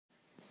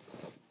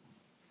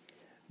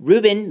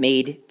Ruben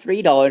made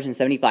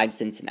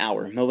 $3.75 an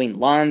hour mowing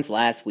lawns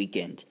last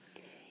weekend.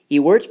 He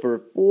worked for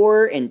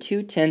 4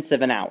 2/10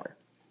 of an hour.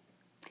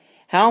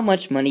 How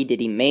much money did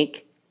he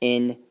make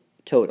in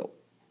total?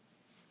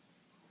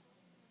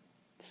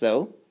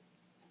 So,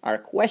 our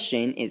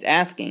question is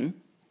asking,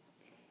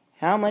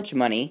 how much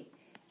money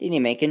did he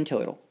make in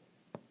total?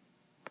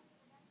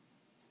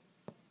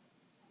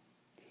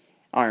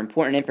 Our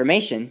important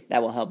information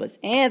that will help us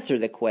answer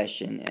the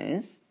question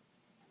is,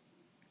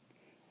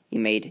 he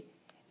made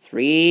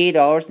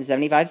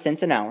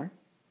 $3.75 an hour,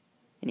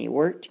 and he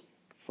worked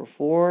for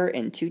 4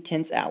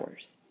 2/10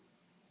 hours.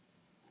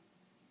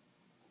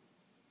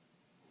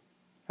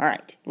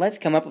 Alright, let's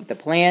come up with a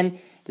plan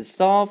to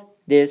solve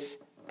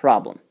this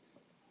problem.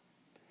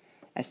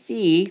 I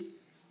see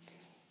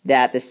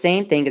that the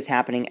same thing is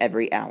happening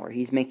every hour.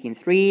 He's making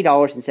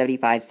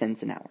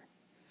 $3.75 an hour.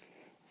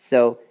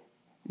 So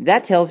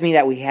that tells me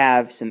that we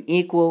have some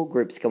equal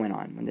groups going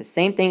on. When the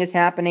same thing is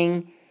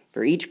happening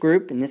for each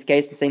group, in this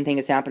case the same thing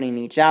is happening in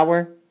each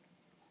hour,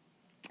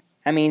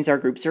 that means our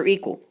groups are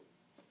equal.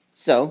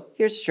 So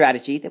here's a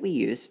strategy that we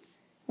use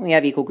when we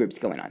have equal groups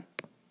going on.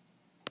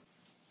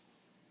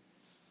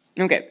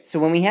 Okay, so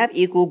when we have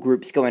equal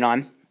groups going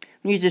on,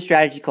 we use a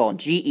strategy called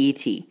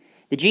GET.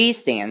 The G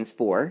stands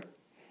for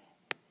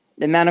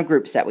the amount of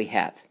groups that we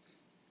have.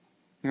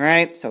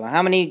 Alright, so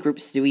how many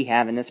groups do we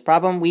have in this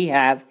problem? We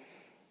have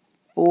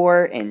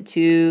 4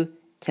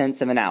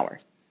 2/10 of an hour.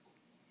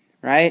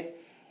 Right?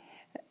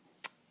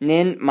 And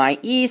then my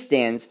E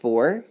stands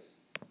for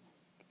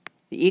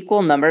the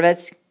equal number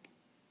that's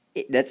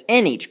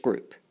in each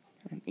group.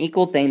 An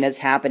equal thing that's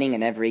happening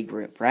in every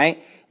group,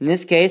 right? In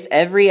this case,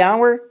 every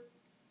hour,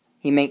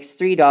 he makes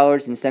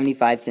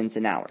 $3.75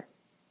 an hour.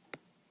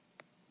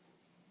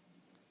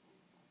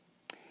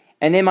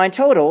 And then my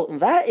total,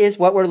 that is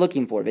what we're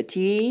looking for. The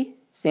T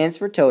stands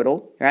for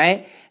total,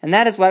 right? And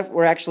that is what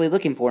we're actually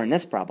looking for in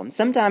this problem.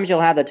 Sometimes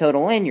you'll have the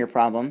total in your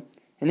problem.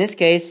 In this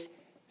case,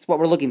 it's what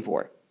we're looking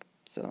for.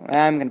 So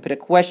I'm going to put a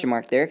question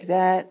mark there because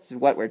that's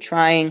what we're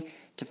trying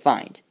to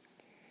find.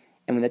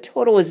 And when the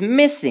total is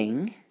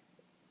missing,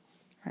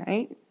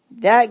 right,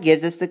 that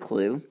gives us the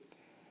clue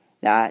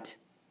that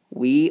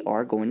we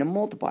are going to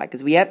multiply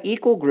because we have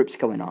equal groups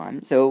going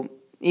on. So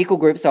equal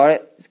groups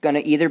are going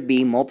to either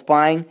be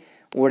multiplying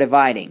or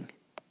dividing.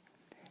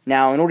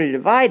 Now, in order to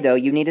divide, though,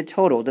 you need a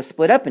total to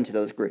split up into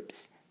those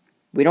groups.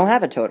 We don't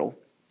have a total.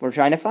 We're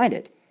trying to find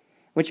it,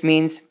 which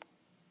means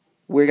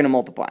we're going to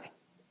multiply.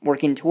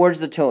 Working towards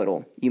the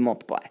total, you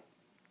multiply.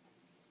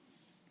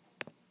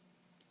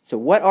 So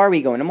what are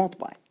we going to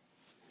multiply?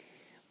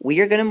 We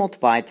are going to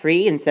multiply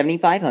 3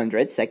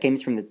 7/500, that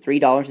comes from the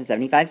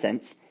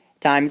 $3.75,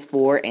 times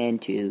 4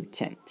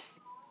 2/10.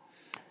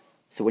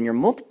 So when you're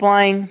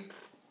multiplying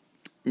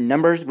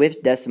numbers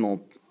with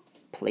decimal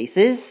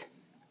places,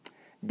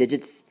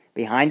 digits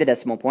behind the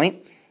decimal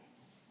point,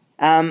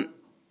 the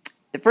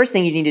first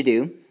thing you need to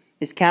do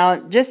is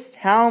count just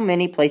how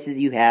many places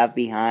you have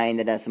behind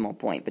the decimal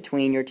point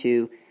between your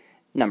two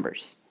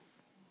numbers.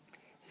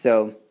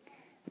 So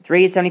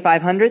 3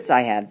 7/500,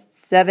 I have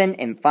 7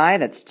 and 5,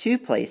 that's 2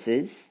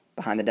 places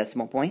behind the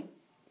decimal point.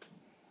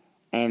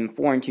 And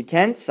 4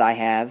 2/10, I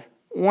have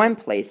 1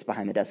 place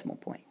behind the decimal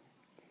point.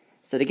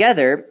 So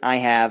together, I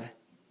have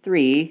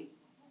 3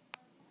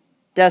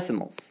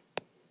 decimals.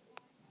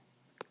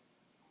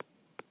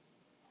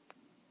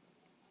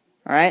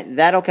 Alright,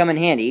 that'll come in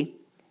handy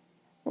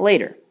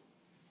later.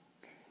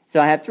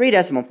 So I have 3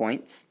 decimal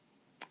points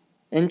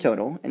in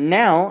total, and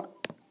now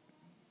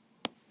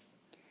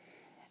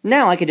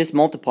I can just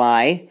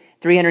multiply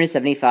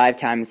 375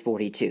 times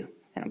 42.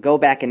 And I'll go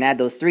back and add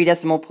those 3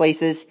 decimal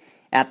places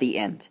at the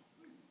end.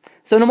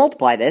 So to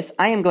multiply this,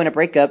 I am going to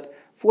break up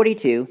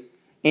 42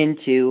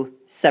 into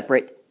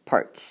separate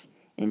parts,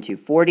 into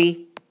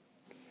 40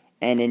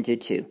 and into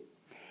 2.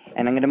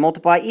 And I'm going to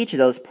multiply each of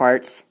those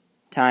parts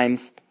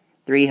times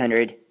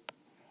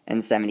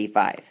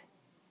 375.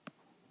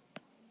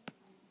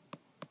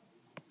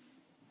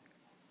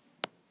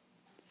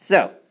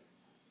 So,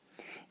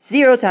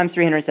 0 times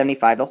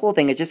 375, the whole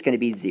thing is just going to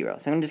be 0.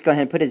 So I'm going to just go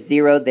ahead and put a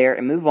 0 there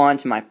and move on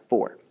to my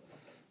 4.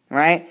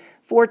 Alright?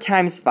 4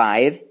 times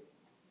 5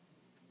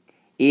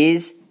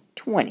 is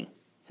 20.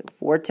 So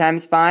 4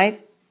 times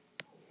 5,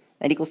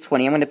 that equals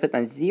 20. I'm going to put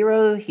my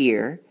 0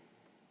 here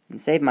and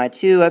save my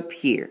 2 up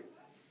here.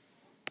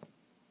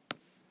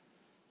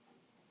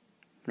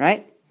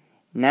 Right?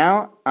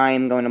 Now I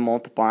am going to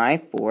multiply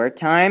 4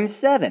 times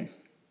 7.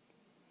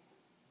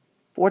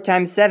 4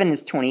 times 7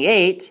 is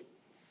 28,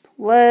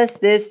 plus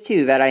this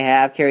 2 that I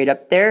have carried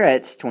up there,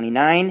 it's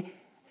 29,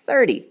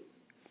 30.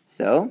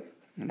 So,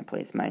 I'm going to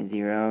place my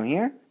 0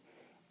 here,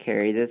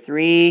 carry the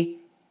 3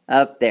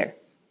 up there.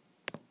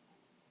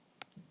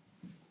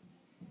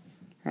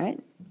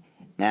 Alright,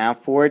 now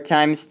 4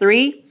 times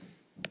 3.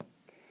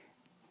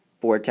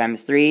 4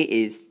 times 3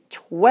 is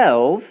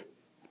 12,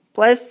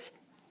 plus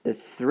the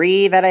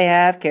 3 that I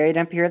have carried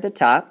up here at the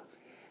top.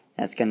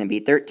 That's going to be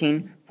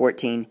 13,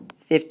 14,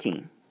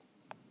 15.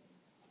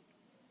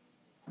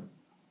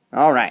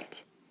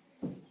 Alright,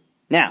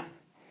 now,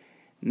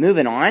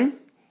 moving on,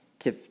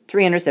 to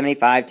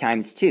 375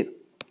 times 2.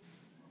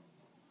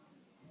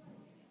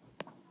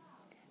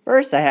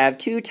 First, I have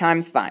 2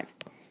 times 5.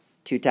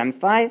 2 times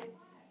 5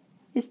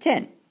 is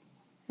 10. I'm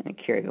going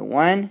to carry the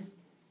 1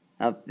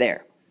 up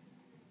there.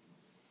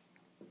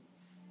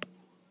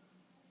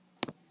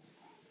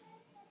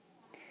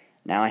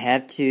 Now I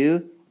have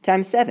 2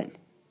 times 7.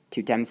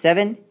 2 times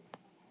 7.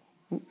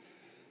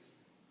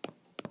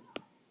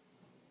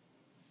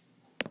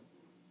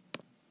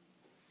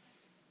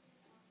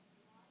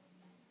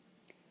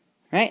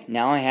 Alright,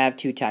 now I have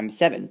 2 times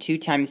 7. 2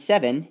 times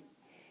 7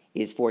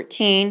 is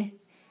 14.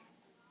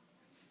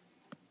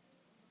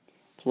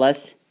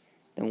 Plus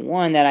the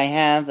 1 that I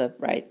have up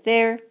right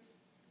there,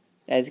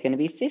 that is going to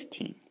be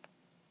 15.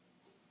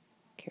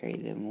 Carry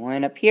the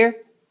 1 up here.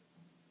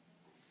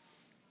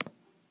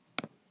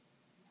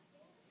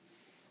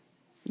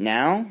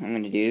 Now I'm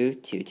going to do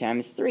 2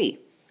 times 3.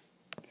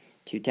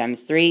 2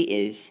 times 3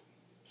 is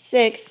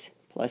 6,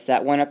 plus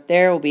that 1 up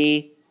there will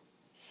be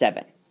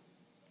 7.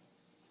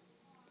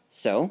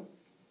 So,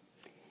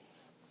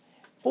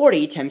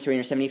 40 times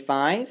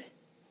 375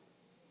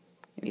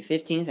 give me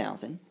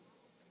 15,000.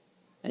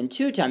 And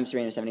 2 times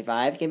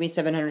 375 give me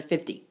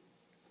 750.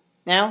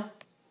 Now,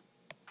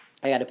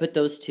 I got to put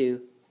those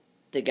two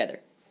together.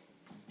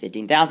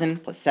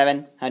 15,000 plus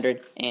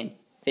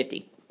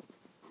 750.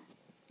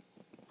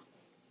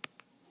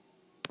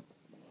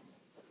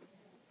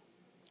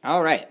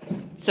 Alright,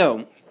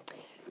 so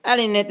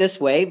adding it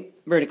this way,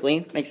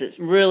 vertically, makes it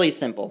really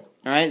simple.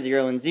 Alright,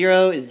 0 and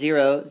 0 is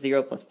 0,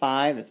 0 plus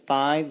 5 is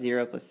 5,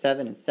 0 plus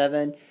 7 is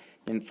 7,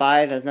 then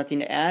 5 has nothing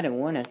to add, and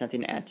 1 has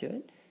nothing to add to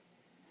it.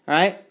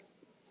 Alright,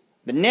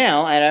 but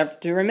now I have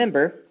to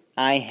remember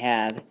I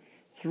have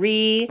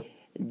 3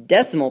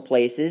 decimal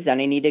places that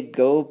I need to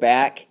go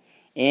back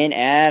and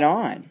add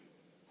on.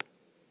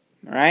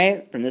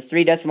 Alright, from those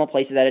 3 decimal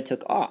places that I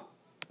took off.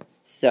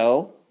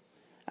 So,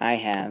 I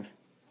have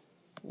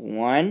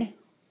 1,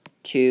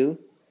 2,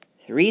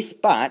 3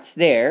 spots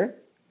there.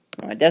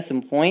 A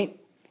decimal point.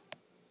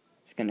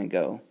 It's going to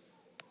go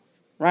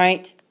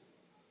right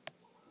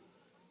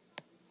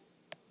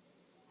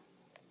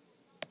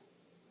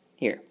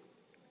here.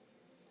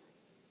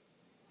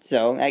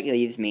 So that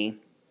leaves me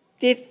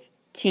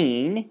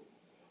 15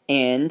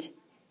 and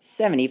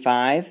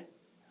 75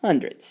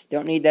 hundredths.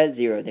 Don't need that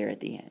 0 there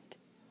at the end.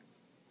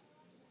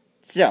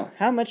 So,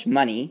 how much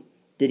money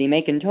did he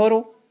make in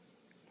total?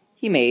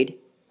 He made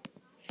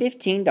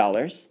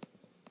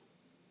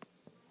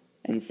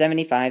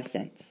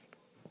 $15.75,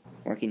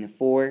 working the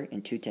 4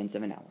 2/10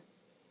 of an hour.